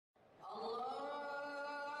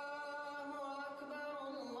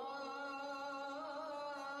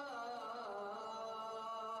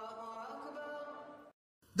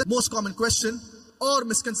The most common question or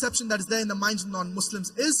misconception that is there in the minds of non-Muslims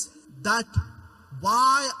is that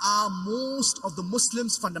why are most of the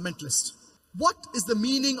Muslims fundamentalists? What is the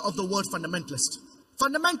meaning of the word fundamentalist?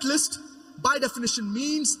 Fundamentalist, by definition,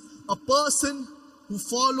 means a person who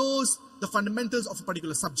follows the fundamentals of a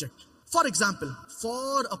particular subject. For example,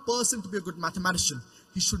 for a person to be a good mathematician,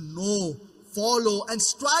 he should know, follow, and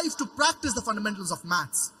strive to practice the fundamentals of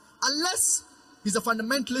maths. Unless he's a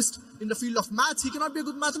fundamentalist in the field of maths, he cannot be a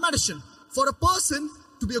good mathematician. For a person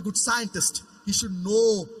to be a good scientist, he should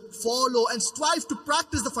know, follow, and strive to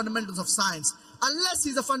practice the fundamentals of science. Unless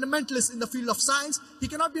he's a fundamentalist in the field of science, he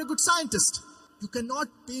cannot be a good scientist. You cannot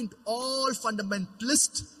paint all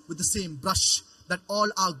fundamentalists with the same brush, that all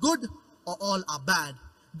are good or all are bad.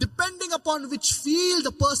 Depending upon which field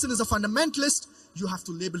the person is a fundamentalist, you have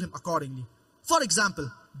to label him accordingly. For example,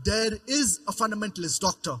 there is a fundamentalist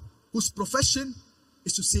doctor whose profession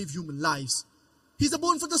is to save human lives. He's a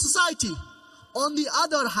boon for the society. On the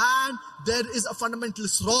other hand, there is a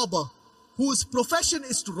fundamentalist robber whose profession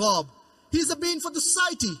is to rob. He's a bane for the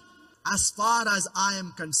society. As far as I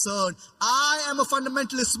am concerned, I am a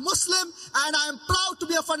fundamentalist Muslim, and I am proud to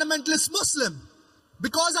be a fundamentalist Muslim.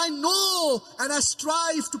 Because I know and I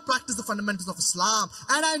strive to practice the fundamentals of Islam.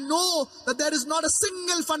 And I know that there is not a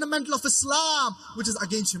single fundamental of Islam which is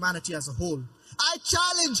against humanity as a whole. I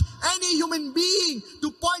challenge any human being to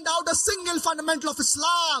point out a single fundamental of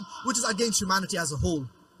Islam which is against humanity as a whole.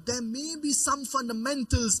 There may be some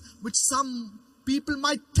fundamentals which some people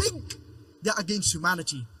might think they're against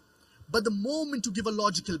humanity. But the moment you give a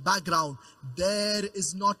logical background, there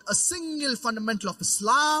is not a single fundamental of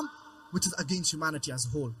Islam which is against humanity as a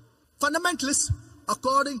whole. Fundamentalist,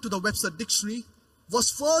 according to the Webster Dictionary,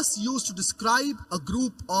 was first used to describe a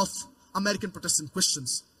group of American Protestant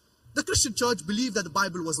Christians. The Christian church believed that the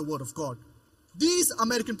Bible was the word of God. These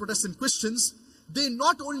American Protestant Christians, they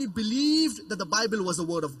not only believed that the Bible was the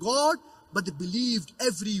word of God, but they believed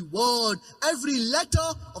every word, every letter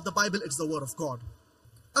of the Bible is the word of God.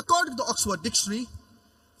 According to the Oxford Dictionary,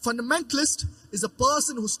 fundamentalist is a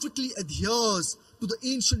person who strictly adheres to the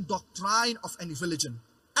ancient doctrine of any religion.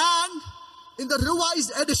 And in the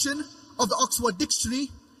revised edition of the Oxford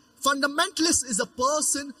Dictionary, fundamentalist is a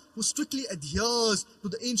person who strictly adheres to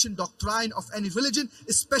the ancient doctrine of any religion,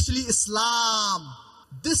 especially Islam.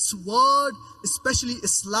 This word, especially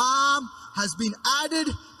Islam, has been added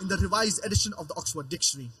in the revised edition of the Oxford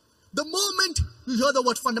Dictionary. The moment you hear the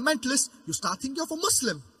word fundamentalist, you start thinking of a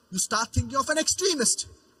Muslim. You start thinking of an extremist.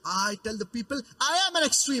 I tell the people, I am an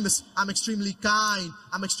extremist. I'm extremely kind.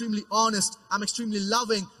 I'm extremely honest. I'm extremely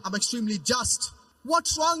loving. I'm extremely just.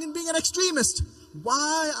 What's wrong in being an extremist?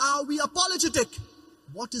 Why are we apologetic?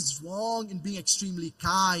 What is wrong in being extremely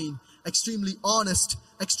kind, extremely honest,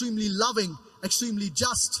 extremely loving, extremely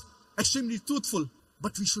just, extremely truthful?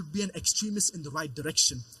 But we should be an extremist in the right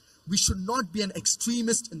direction. We should not be an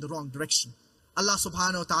extremist in the wrong direction. Allah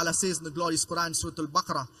subhanahu wa ta'ala says in the glorious Quran, Surah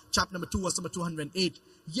Al-Baqarah, chapter number 2, verse number 208,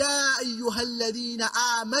 Ya ayyuhalladhina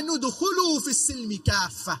amanu dukhulu fi silmi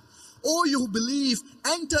kaffa. O you who believe,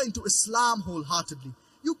 enter into Islam wholeheartedly.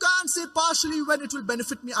 You can't say partially, when it will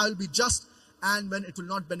benefit me, I will be just, and when it will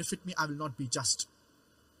not benefit me, I will not be just.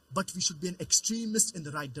 But we should be an extremist in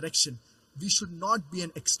the right direction. We should not be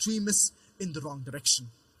an extremist in the wrong direction.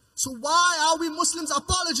 So why are we Muslims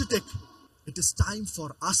apologetic? It is time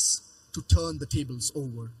for us to turn the tables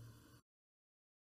over.